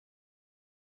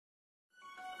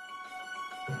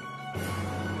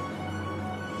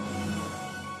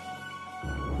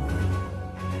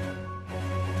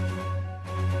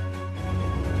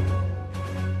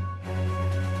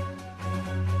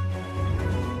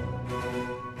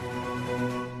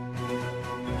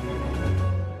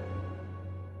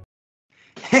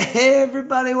Hey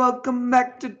everybody, welcome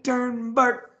back to Turn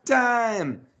Bark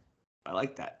Time. I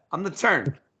like that. I'm the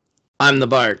Turn, I'm the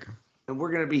Bark. and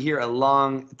we're gonna be here a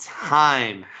long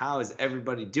time. How is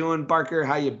everybody doing, Barker?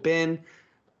 How you been?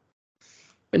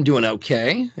 Been doing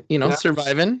okay. Yeah.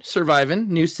 Surviving.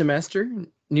 New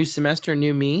semester,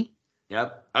 new me.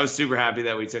 Yep. I was super happy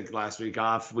that we took last week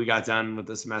off. We got done with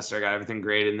the semester, got everything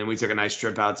graded, and then we took a nice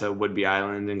trip out to Woodby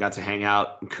Island and got to hang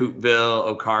out in Coopville,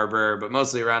 Oak Harbor, but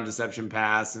mostly around Deception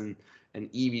Pass and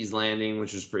Evie's Landing,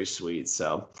 which was pretty sweet.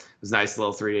 So it was a nice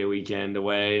little 3-day weekend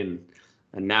away, and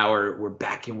now we're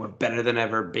back and we're better than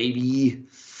ever, baby.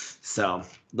 So,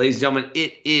 ladies and gentlemen,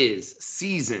 it is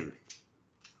season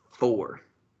 4,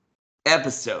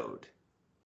 episode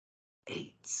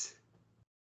 8.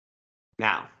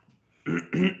 Now,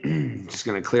 just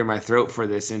going to clear my throat for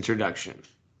this introduction.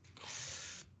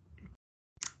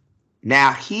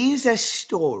 Now, here's a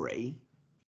story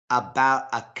about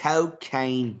a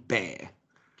cocaine bear.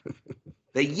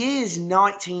 The year's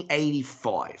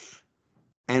 1985,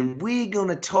 and we're going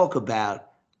to talk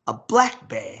about a black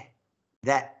bear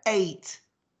that ate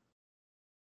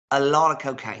a lot of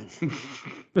cocaine.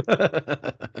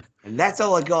 And that's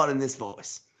all I got in this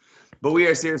voice. But we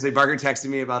are seriously, Barker texted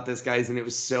me about this, guys, and it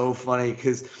was so funny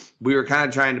because we were kind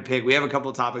of trying to pick. We have a couple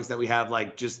of topics that we have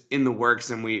like just in the works,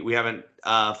 and we haven't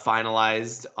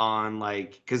finalized on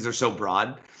like because they're so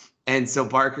broad. And so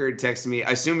Barker texted me.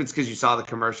 I assume it's because you saw the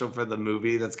commercial for the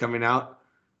movie that's coming out.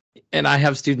 And I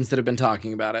have students that have been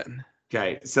talking about it.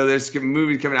 Okay, so there's a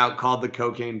movie coming out called The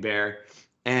Cocaine Bear,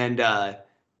 and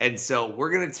so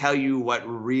we're gonna tell you what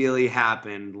really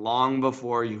happened long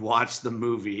before you watch the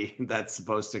movie that's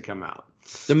supposed to come out.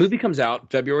 The movie comes out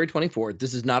February 24th.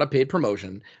 This is not a paid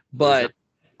promotion, but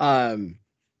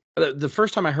the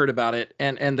first time I heard about it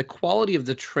and the quality of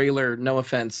the trailer, no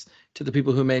offense to the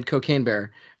people who made Cocaine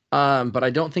Bear, but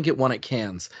I don't think it won at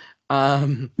Cannes.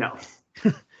 No.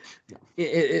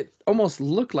 It almost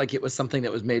looked like it was something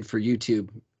that was made for YouTube,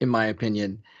 in my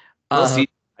opinion.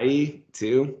 CGI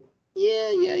too.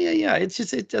 Yeah. It's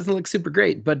just it doesn't look super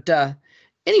great. But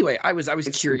anyway, I was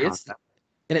curious,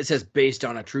 and it says based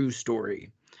on a true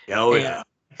story. Oh yeah.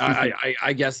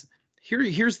 I guess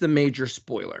here's the major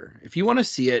spoiler. If you want to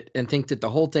see it and think that the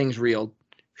whole thing's real,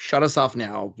 shut us off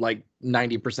now. Like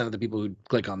 90% of the people who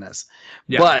click on this.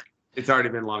 Yeah, but it's already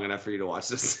been long enough for you to watch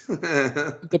this.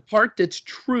 The part that's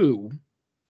true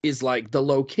is like the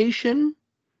location.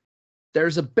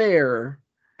 There's a bear,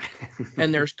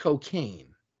 and there's cocaine.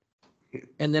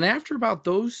 And then after about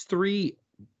those 3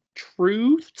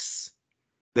 truths,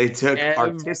 they took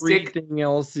everything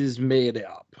else is made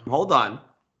up. Hold on.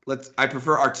 I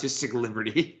prefer artistic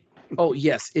liberty. Oh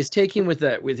yes, it's taking with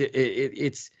that with it.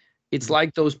 It's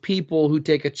like those people who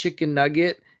take a chicken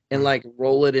nugget and like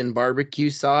roll it in barbecue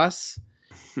sauce,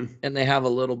 and they have a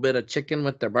little bit of chicken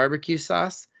with their barbecue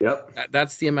sauce. Yep.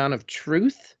 That's the amount of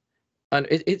truth. And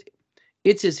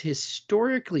it's as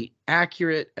historically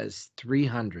accurate as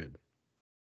 300.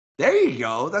 There you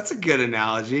go. That's a good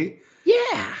analogy.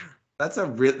 Yeah. That's a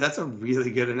really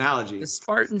good analogy. The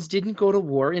Spartans didn't go to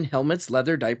war in helmets,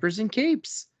 leather diapers, and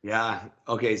capes. Yeah.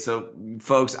 Okay. So,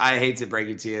 folks, I hate to break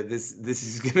it to you. This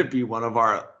is gonna be one of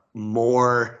our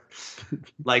more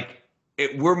like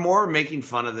we're more making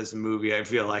fun of this movie, I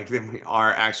feel like, than we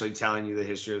are actually telling you the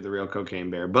history of the real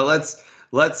Cocaine Bear. But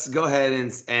let's go ahead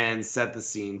and set the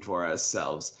scene for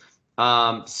ourselves.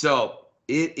 So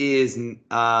it is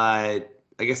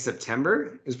I guess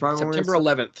September is probably September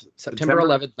 11th. September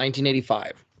 11th,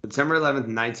 1985. September 11th,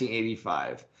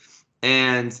 1985.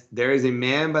 And there is a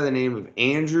man by the name of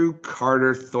Andrew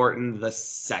Carter Thornton II.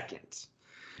 Second.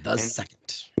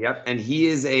 Yep. And he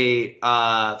is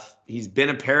he's been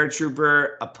a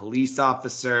paratrooper, a police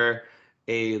officer,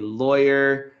 a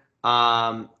lawyer,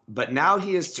 but now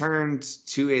he has turned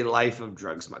to a life of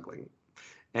drug smuggling.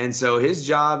 And so his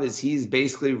job is he's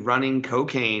basically running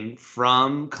cocaine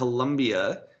from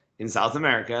Colombia in South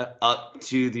America up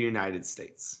to the United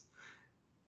States.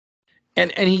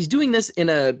 And he's doing this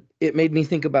it made me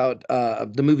think about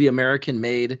the movie American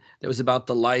Made that was about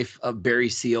the life of Barry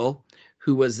Seal,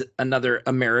 who was another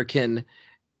American.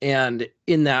 And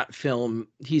in that film,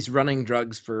 he's running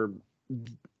drugs from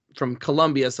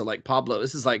Colombia. So like Pablo,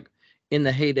 this is like in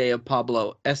the heyday of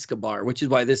Pablo Escobar, which is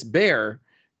why this bear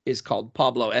is called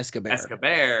Pablo Escobar.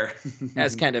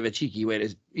 As kind of a cheeky way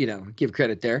to, give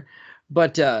credit there.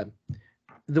 But the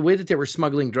way that they were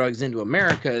smuggling drugs into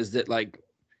America is that like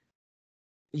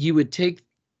you would take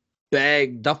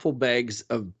duffel bags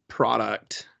of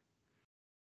product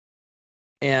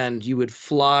and you would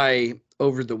fly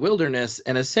over the wilderness,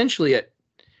 and essentially at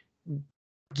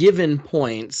given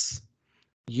points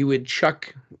you would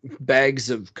chuck bags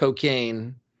of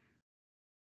cocaine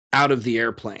out of the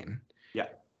airplane. Yeah.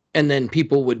 And then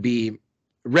people would be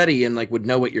ready and like would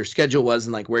know what your schedule was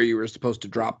and like where you were supposed to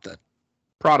drop the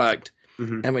product,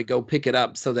 and we go pick it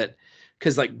up, so that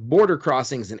because like border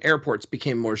crossings and airports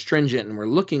became more stringent and we're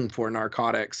looking for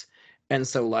narcotics, and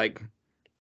so like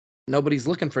nobody's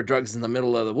looking for drugs in the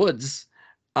middle of the woods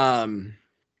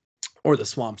or the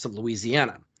swamps of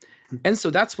Louisiana. And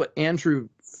so that's what Andrew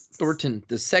Thornton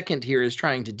II here is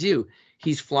trying to do.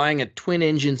 He's flying a twin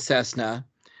engine Cessna,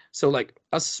 so like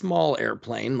a small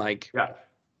airplane, like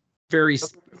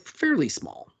fairly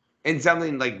small. And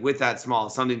something like with that small,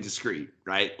 something discreet,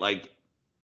 right? Like,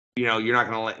 you know, you're not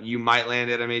going to you might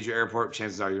land at a major airport.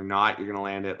 Chances are you're not. You're going to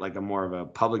land at like a more of a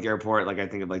public airport. Like I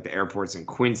think of like the airports in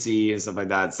Quincy and stuff like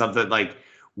that. Stuff that like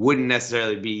wouldn't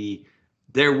necessarily be,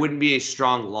 there wouldn't be a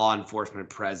strong law enforcement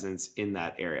presence in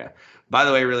that area. By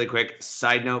the way, really quick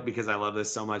side note, because I love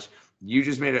this so much, you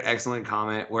just made an excellent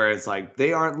comment where it's like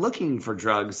they aren't looking for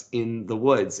drugs in the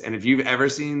woods. And if you've ever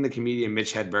seen the comedian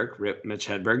Mitch Hedberg, rip Mitch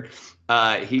Hedberg,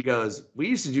 he goes, we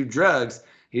used to do drugs.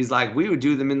 He's like, we would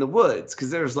do them in the woods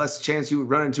because there was less chance you would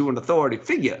run into an authority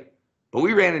figure. But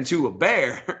we ran into a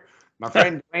bear. My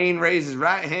friend Dwayne raised his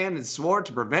right hand and swore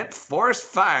to prevent forest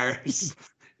fires.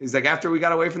 He's like, after we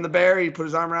got away from the bear, he put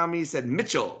his arm around me. He said,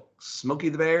 Mitchell, Smokey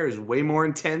the Bear is way more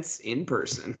intense in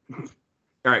person.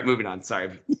 All right, moving on.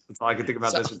 Sorry. That's all I can think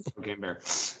about this with the cocaine bear.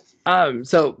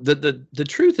 So the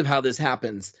truth of how this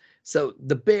happens. So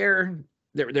the bear,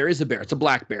 there is a bear. It's a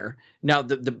black bear. Now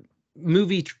the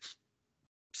movie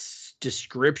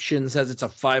description says it's a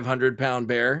 500-pound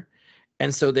bear,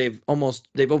 and so they've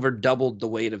over doubled the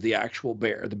weight of the actual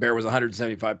bear. The bear was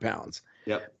 175 pounds.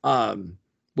 Yep.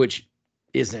 Which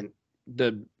isn't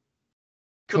the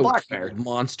black bear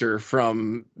monster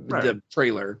from the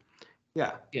trailer.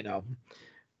 Yeah. You know.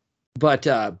 But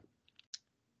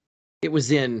it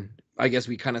was in, I guess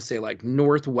we kind of say like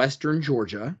northwestern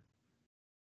Georgia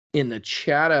in the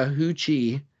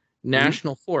Chattahoochee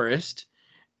National Forest.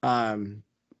 Yeah,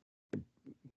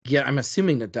 I'm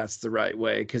assuming that that's the right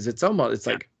way because it's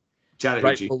like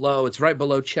right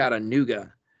below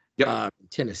Chattanooga,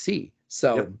 Tennessee.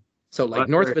 So like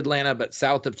north of Atlanta, but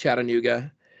south of Chattanooga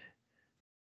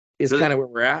is kind of where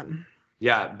we're at.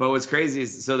 Yeah, but what's crazy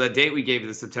is, so the date we gave,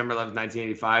 the September 11th,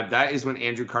 1985, that is when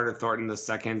Andrew Carter Thornton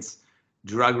II's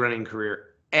drug running career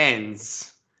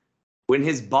ends, when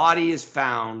his body is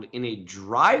found in a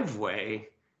driveway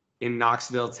in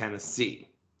Knoxville, Tennessee.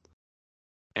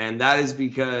 And that is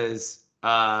because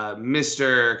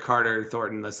Mr. Carter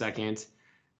Thornton II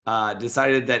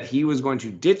decided that he was going to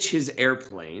ditch his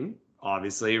airplane,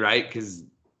 obviously, right? Because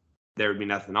there would be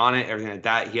nothing on it, everything like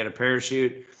that. He had a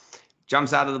parachute.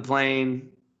 Jumps out of the plane,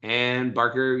 and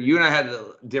Barker, you and I had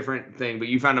a different thing, but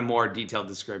you found a more detailed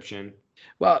description.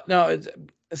 Well, no,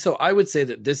 so I would say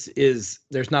that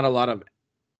there's not a lot of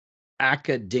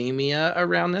academia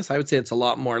around this. I would say it's a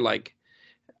lot more like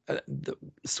the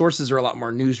sources are a lot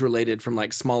more news related from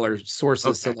like smaller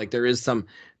sources. Okay. So like there is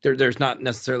there's not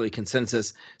necessarily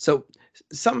consensus. So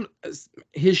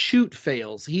his chute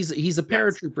fails. He's a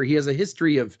paratrooper. He has a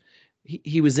history of.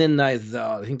 He was in I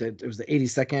think that it was the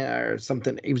 82nd or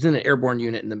something. He was in an airborne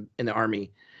unit in the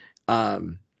Army,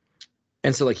 and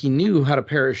so like he knew how to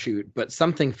parachute, but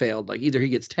something failed. Like either he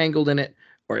gets tangled in it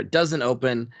or it doesn't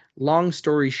open. Long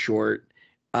story short,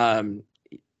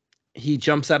 he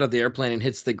jumps out of the airplane and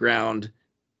hits the ground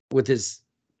with his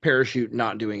parachute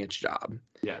not doing its job.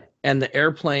 Yeah, and the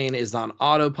airplane is on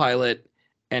autopilot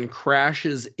and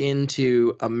crashes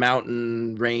into a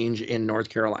mountain range in North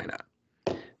Carolina.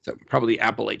 So probably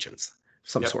Appalachians,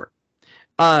 some sort.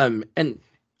 And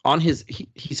on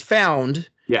he's found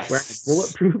wearing a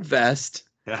bulletproof vest.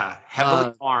 Yeah,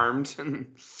 heavily armed.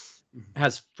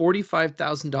 Has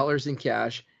 $45,000 in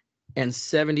cash and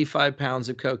 75 pounds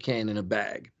of cocaine in a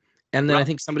bag. And then I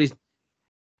think he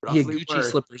had Gucci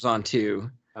slippers on too.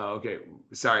 Oh, okay.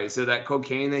 Sorry. So that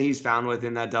cocaine that he's found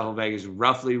within that duffel bag is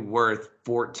roughly worth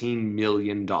 $14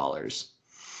 million.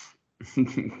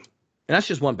 And that's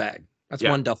just one bag. That's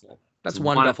one duffel. That's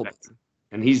one duffel bag.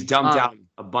 And he's dumped out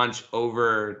a bunch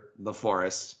over the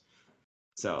forest.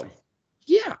 So.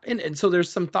 Yeah. And so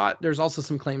there's also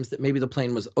some claims that maybe the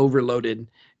plane was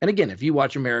overloaded. And again, if you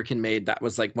watch American Made, that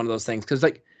was like one of those things. Because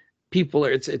like people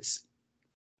are, it's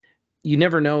you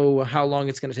never know how long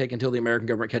it's going to take until the American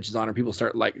government catches on or people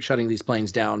start like shutting these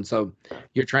planes down. So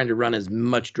you're trying to run as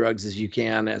much drugs as you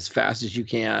can, as fast as you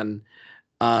can.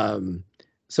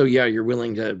 So yeah, you're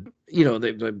willing to,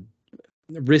 the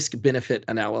risk benefit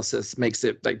analysis makes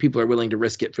it like people are willing to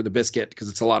risk it for the biscuit because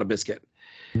it's a lot of biscuit.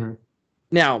 Mm-hmm.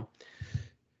 Now,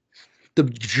 the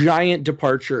giant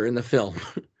departure in the film.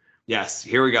 Yes,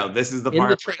 here we go. This is the In the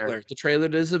part where trailer, the trailer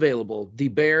that is available, the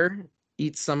bear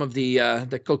eats some of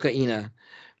the cocaine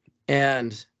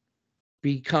and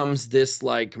becomes this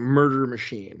like murder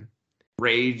machine,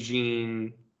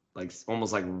 raging, like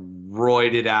almost like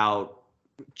roided out.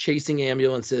 chasing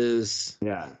ambulances.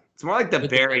 Yeah. It's more like the With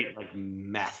the bear ate like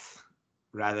meth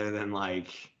rather than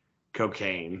like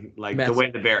cocaine. Like the meth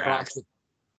way the bear crossed acts. with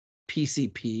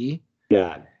PCP.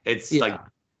 Yeah. It's Yeah. like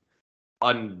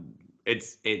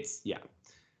it's yeah.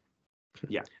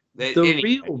 Yeah. The Anyway,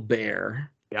 real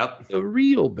bear, yep. the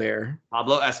real bear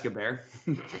Pablo Escobar.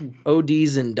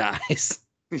 ODs and dies.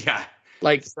 Yeah.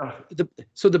 Like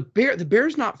So, the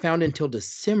bear's not found until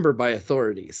December by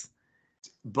authorities.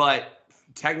 but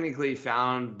technically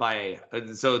found by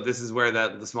so this is where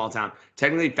the small town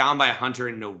technically found by a hunter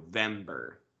in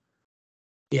November.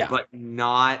 Yeah. But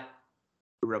not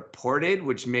reported,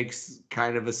 which makes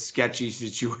kind of a sketchy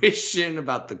situation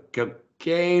about the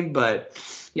cocaine, but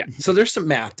Yeah. So there's some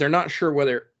math. They're not sure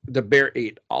whether the bear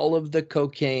ate all of the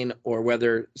cocaine or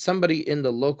whether somebody in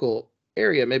the local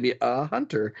area, maybe a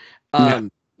hunter,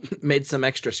 made some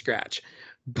extra scratch.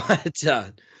 But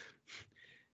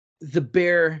the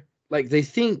bear, like they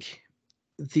think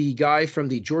the guy from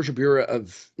the Georgia Bureau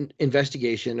of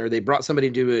Investigation, or they brought somebody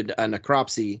to do a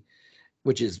necropsy,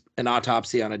 which is an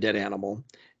autopsy on a dead animal.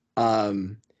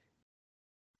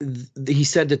 He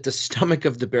said that the stomach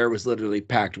of the bear was literally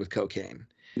packed with cocaine.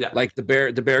 yeah, Like the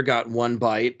bear got one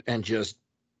bite and just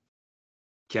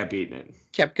kept eating it.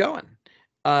 kept going.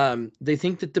 They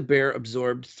think that the bear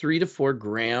absorbed 3 to 4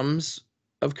 grams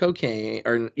of cocaine,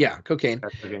 cocaine,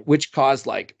 Okay. which caused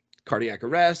like cardiac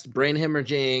arrest, brain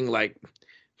hemorrhaging, like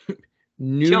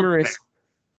numerous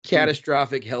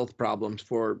catastrophic health problems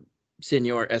for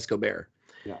Senor Escobar.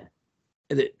 Yeah.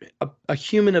 A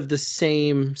human of the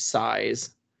same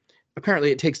size,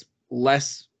 apparently it takes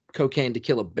less cocaine to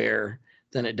kill a bear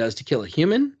than it does to kill a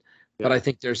human. Yeah. But I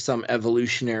think there's some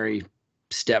evolutionary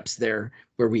steps there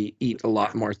where we eat a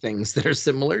lot more things that are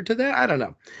similar to that. I don't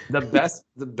know. The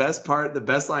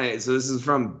best line. So this is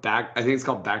from I think it's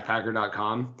called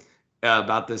backpacker.com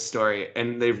about this story.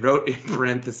 And they wrote in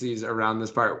parentheses around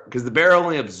this part because the bear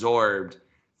only absorbed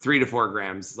 3 to 4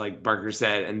 grams, like Barker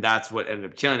said, and that's what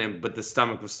ended up killing him. But the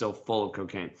stomach was still full of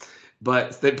cocaine.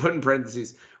 But they put in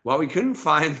parentheses, while we couldn't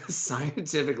find the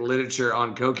scientific literature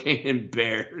on cocaine in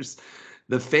bears,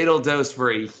 the fatal dose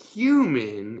for a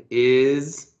human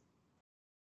is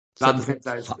about the same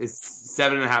size. It's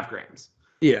 7.5 grams.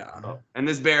 Yeah. Oh, and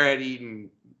this bear had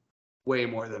eaten way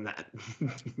more than that.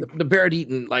 The bear had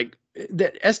eaten, like,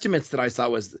 the estimates that I saw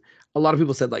was a lot of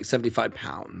people said like 75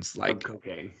 pounds, like of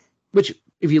cocaine. Which,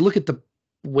 if you look at the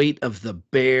weight of the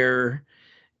bear,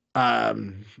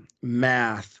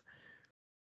 math,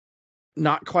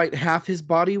 not quite half his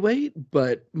body weight,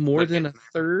 but more than a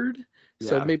third. Yeah.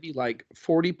 So maybe like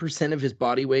 40% of his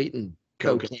body weight in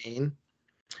cocaine.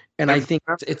 And I think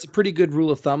it's a pretty good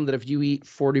rule of thumb that if you eat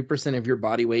 40% of your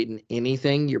body weight in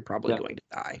anything, you're probably going to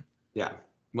die. Yeah,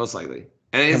 most likely.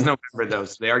 And it is November, though,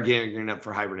 so they are gearing up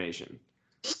for hibernation.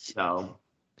 So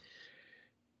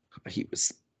he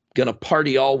was going to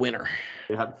party all winter.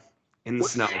 Yeah, in the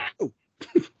snow.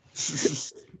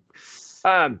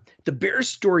 The bear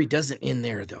story doesn't end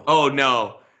there, though. Oh,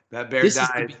 no. That bear dies. This is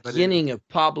the beginning of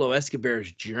Pablo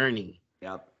Escobar's journey.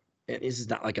 Yep. And this is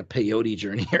not like a peyote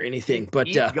journey or anything, but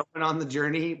he's going on the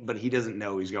journey, but he doesn't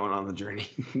know he's going on the journey.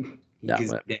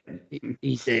 He's dead.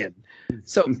 He's dead.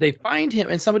 So they find him,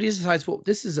 and somebody decides, well,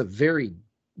 this is a very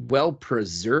well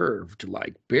preserved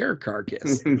like bear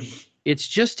carcass. It's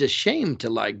just a shame to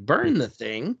like burn the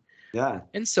thing. Yeah.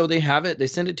 And so they have it. They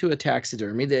send it to a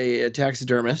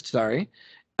taxidermist. Sorry.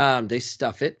 They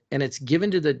stuff it, and it's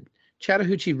given to the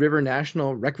Chattahoochee River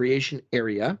National Recreation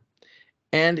Area,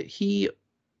 and he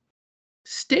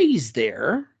stays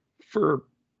there for,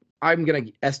 I'm going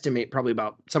to estimate, probably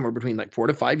about somewhere between like 4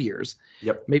 to 5 years.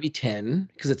 Yep. Maybe 10,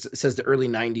 because it says the early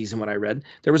 90s in what I read.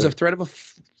 There was a threat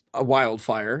of a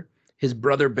wildfire. His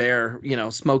brother bear,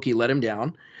 Smokey, let him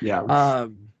down. Yeah.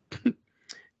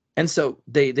 And so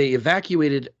they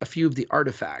evacuated a few of the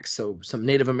artifacts. So some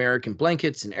Native American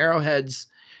blankets and arrowheads,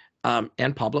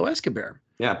 and Pablo Escobar.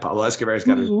 Yeah, Pablo Escobar's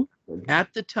got who,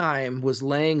 at the time, was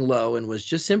laying low and was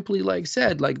just simply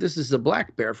said, this is a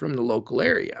black bear from the local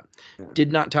area. Yeah.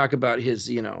 Did not talk about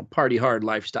his, party hard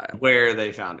lifestyle. Where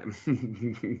they found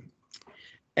him.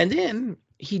 And then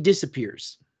he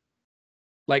disappears.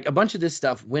 Like a bunch of this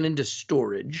stuff went into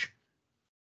storage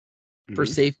for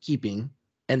safekeeping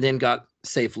and then got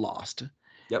safe lost.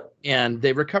 Yep. And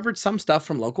they recovered some stuff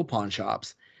from local pawn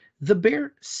shops. The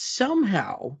bear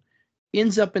somehow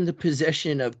ends up in the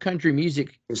possession of country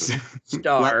music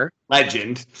star,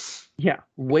 legend. Yeah,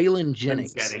 Waylon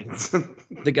Jennings,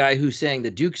 the guy who sang the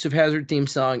Dukes of Hazzard theme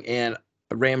song and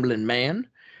A Ramblin' Man.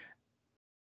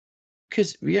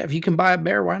 Because if you can buy a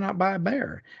bear, why not buy a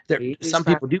bear? Some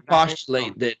people do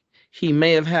postulate that he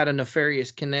may have had a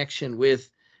nefarious connection with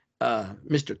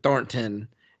Mr. Thornton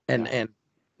and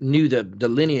knew the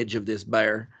lineage of this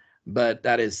bear, but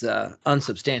that is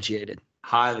unsubstantiated.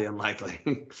 Highly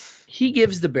unlikely. He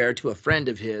gives the bear to a friend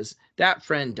of his. That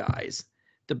friend dies.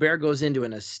 The bear goes into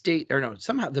an estate, or no,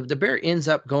 somehow the bear ends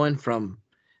up going from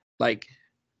like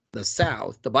the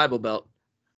South, the Bible Belt,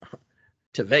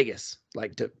 to Vegas,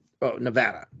 like to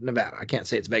Nevada. I can't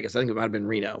say it's Vegas. I think it might have been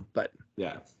Reno, but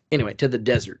yeah. Anyway, to the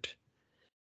desert.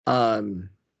 In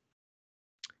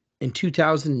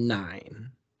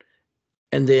 2009,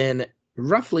 and then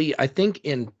roughly, I think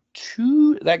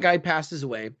that guy passes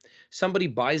away. Somebody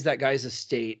buys that guy's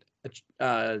estate.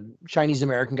 A Chinese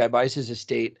American guy buys his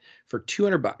estate for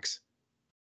 $200.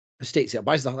 Estate sale,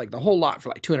 buys the whole lot for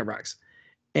like $200,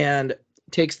 and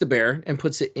takes the bear and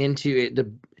puts it into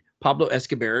the Pablo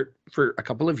Escobar for a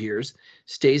couple of years.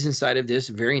 Stays inside of this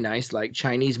very nice like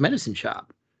Chinese medicine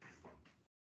shop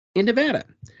in Nevada.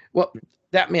 Well,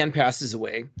 that man passes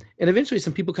away, and eventually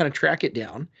some people kind of track it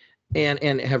down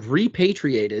and have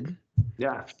repatriated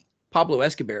Pablo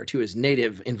Escobar to his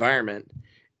native environment.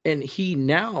 And he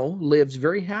now lives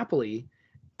very happily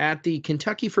at the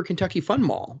Kentucky for Kentucky Fun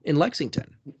Mall in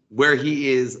Lexington, where he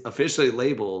is officially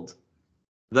labeled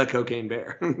the Cocaine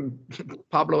Bear.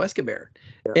 Pablo Escobar.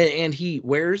 Yeah. And he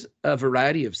wears a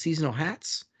variety of seasonal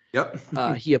hats. Yep.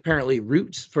 He apparently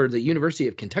roots for the University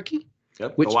of Kentucky.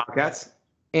 Yep. Which the Wildcats.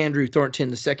 Andrew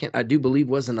Thornton II, I do believe,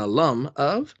 was an alum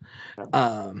of.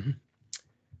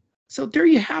 So there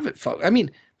you have it, folks. I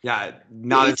mean, yeah,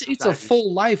 it's a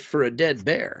full life for a dead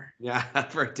bear. Yeah,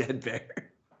 for a dead bear.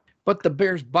 But the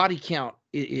bear's body count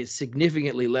is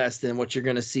significantly less than what you're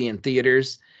going to see in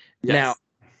theaters. Yes.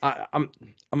 Now, I'm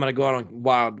going to go out on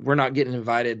wild. We're not getting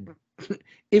invited.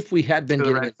 If we had been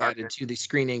getting invited to the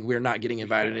screening, we're not getting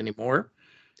invited anymore.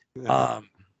 Yeah.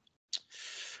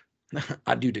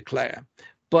 I do declare.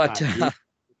 But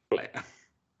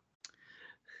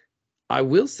I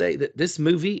will say that this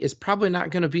movie is probably not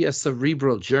going to be a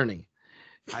cerebral journey.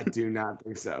 I do not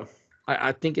think so.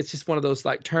 I think it's just one of those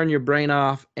like turn your brain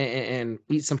off and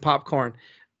eat some popcorn.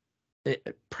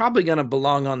 Probably going to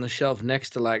belong on the shelf next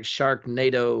to like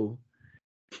Sharknado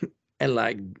and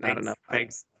like, I don't know.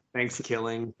 Thanks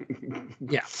killing.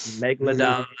 Yeah.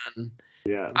 Megalodon.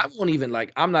 Yeah. I won't even I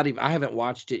haven't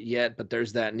watched it yet, but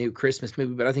there's that new Christmas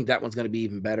movie, but I think that one's going to be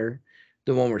even better.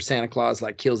 The one where Santa Claus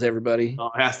like kills everybody. Oh,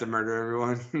 has to murder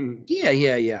everyone.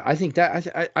 Yeah. I think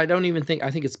that I don't even think, I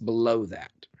think it's below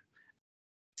that.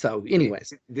 So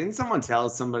anyways. Didn't someone tell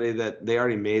somebody that they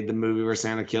already made the movie where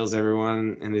Santa kills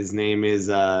everyone and his name is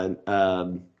John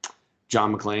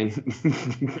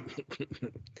McClane?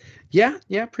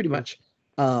 Yeah, pretty much.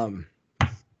 But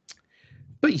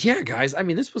yeah, guys, I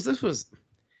mean, this was it was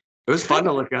fun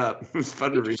to look up. It was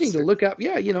fun to look up.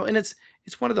 Yeah, and it's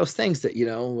one of those things that,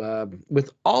 with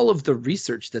all of the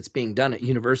research that's being done at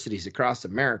universities across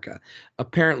America,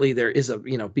 apparently there is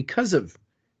because of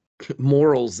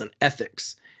morals and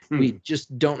ethics, we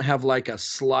just don't have like a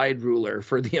slide ruler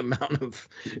for the amount of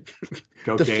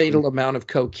the fatal amount of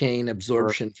cocaine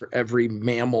absorption for every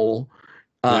mammal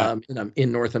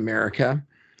in North America.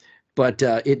 But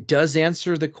it does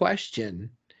answer the question,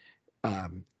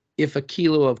 if a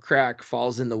kilo of crack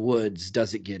falls in the woods,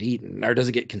 does it get eaten or does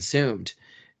it get consumed?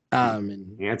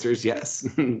 And the answer is yes.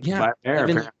 Yeah,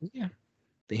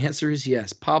 the answer is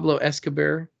yes. Pablo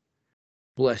Escobar,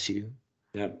 bless you.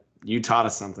 Yep, you taught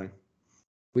us something.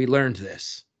 We learned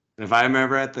this. If I'm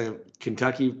ever at the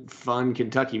Kentucky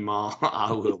Mall,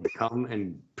 I will come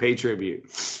and pay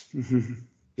tribute.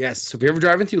 Yes, so if you're ever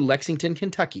driving through Lexington,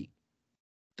 Kentucky,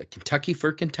 the Kentucky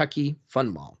for Kentucky Fun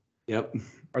Mall. Yep.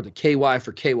 Or the KY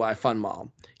for KY Fun Mall.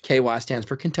 KY stands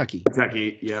for Kentucky.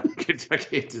 Kentucky, yep.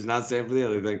 Kentucky does not stand for the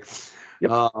other thing.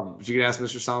 Yep. You can ask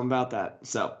Mr. Solomon about that.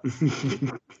 So.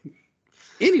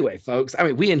 Anyway, folks, I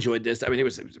mean, we enjoyed this. I mean, it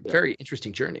was a very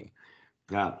interesting journey.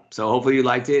 Yeah. So hopefully you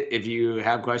liked it. If you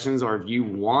have questions or if you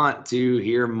want to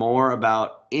hear more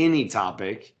about any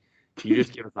topic, you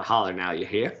just give us a holler now. You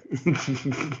hear?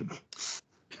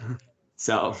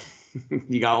 So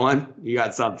you got one? You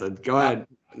got something. Go ahead.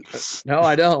 No,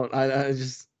 I don't. I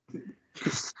just.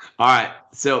 All right.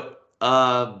 So,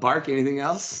 Bark, anything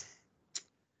else?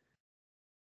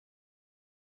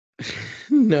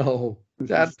 No,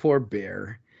 that poor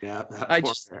bear. Yeah, I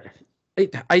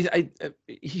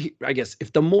guess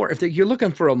if you're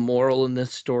looking for a moral in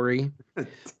this story,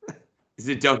 Is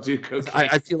it don't do cocaine?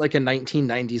 I feel like a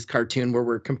 1990s cartoon where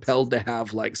we're compelled to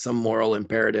have like some moral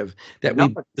imperative that No,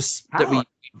 that we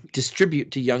distribute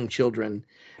to young children.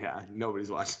 Yeah, nobody's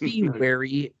watching. Be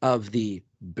wary of the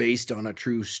based on a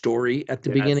true story at the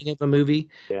Yes. beginning of a movie,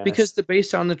 Yes. because the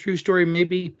based on the true story,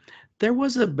 maybe there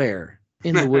was a bear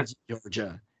in the woods of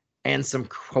Georgia and some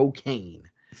cocaine.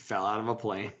 Fell out of a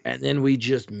plane. And then we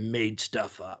just made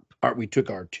stuff up. Or we took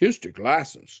artistic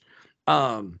license.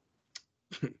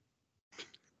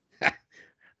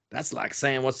 That's like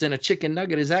saying what's in a chicken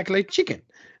nugget is actually chicken.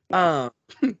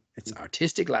 It's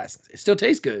artistic license. It still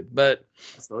tastes good, but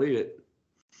still eat it.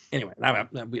 Anyway,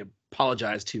 we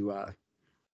apologize to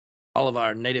all of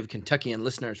our native Kentuckian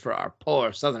listeners for our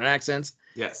poor Southern accents.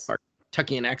 Yes. Our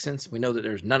Kentuckian accents. We know that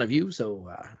there's none of you,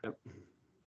 so yep.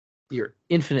 You're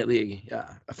infinitely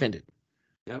offended.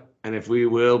 Yep. And if we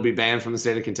will be banned from the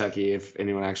state of Kentucky if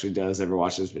anyone actually does ever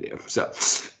watch this video. So,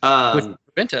 which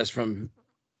prevent us from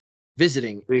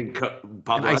visiting. And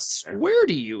I swear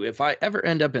to you, if I ever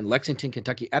end up in Lexington,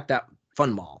 Kentucky at that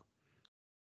fun mall,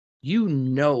 you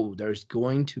know there's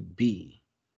going to be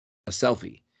a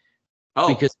selfie. Oh,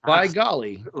 because by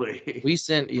golly, we've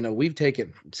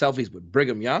taken selfies with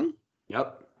Brigham Young.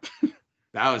 Yep.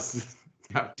 That was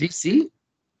DC.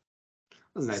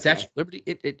 Nice Statue of Liberty.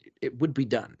 It would be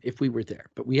done if we were there,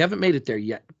 but we haven't made it there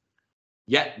yet.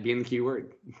 Yet being the key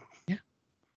word. Yeah.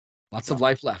 Lots of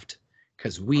life left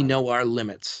because we know our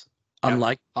limits,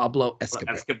 unlike Pablo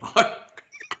Escobar.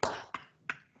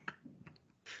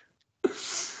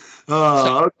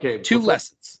 Okay. Two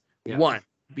lessons. Yeah. 1,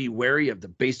 be wary of the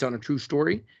based on a true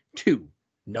story. 2,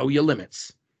 know your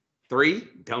limits. 3,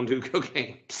 don't do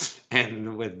cocaine.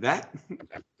 And with that,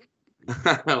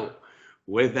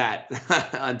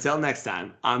 until next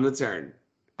time, I'm the Turn.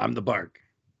 I'm the Bark.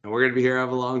 And we're going to be here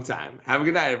have a long time. Have a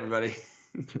good night, everybody.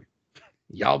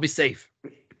 Y'all be safe.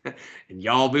 And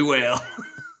y'all be well.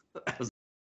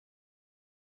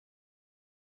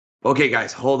 Okay,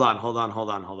 guys, hold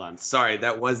on. Sorry,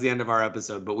 that was the end of our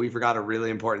episode, but we forgot a really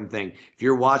important thing. If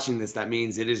you're watching this, that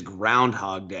means it is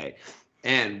Groundhog Day.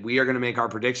 And we are going to make our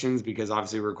predictions because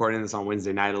obviously we're recording this on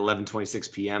Wednesday night,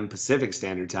 11:26 p.m. Pacific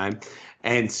Standard Time.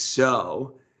 And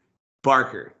so,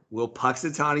 Barker, will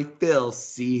Punxsutawney Phil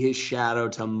see his shadow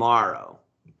tomorrow?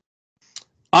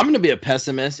 I'm going to be a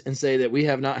pessimist and say that we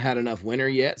have not had enough winter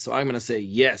yet. So I'm going to say,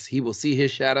 yes, he will see his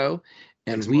shadow.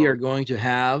 And we are going to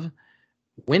have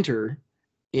winter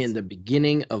in the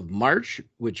beginning of March,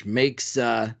 which makes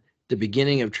the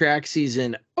beginning of track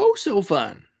season oh so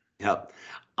fun. Yep.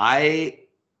 I'm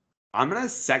gonna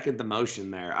second the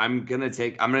motion there. I'm gonna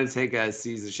take a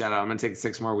seize the shadow. I'm gonna take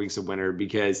 6 more weeks of winter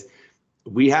because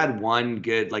we had one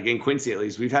good, like in Quincy at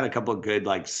least, we've had a couple of good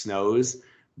like snows,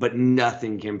 but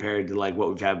nothing compared to like what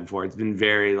we've had before. It's been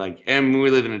very like, and we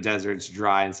live in a desert, it's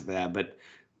dry and stuff like that. But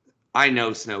I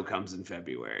know snow comes in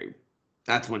February.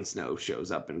 That's when snow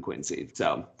shows up in Quincy.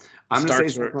 So I'm gonna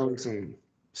say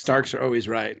Starks are always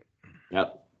right.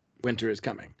 Yep. Winter is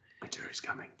coming. Winter is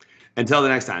coming. Until the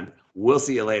next time, we'll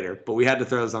see you later. But we had to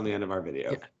throw this on the end of our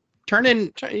video. Yeah. Tune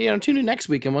in next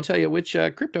week and we'll tell you which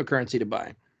cryptocurrency to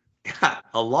buy.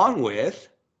 Along with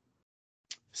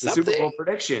the Super Bowl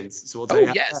predictions. So we'll tell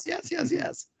you.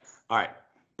 Yes. All right.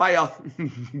 Bye, y'all.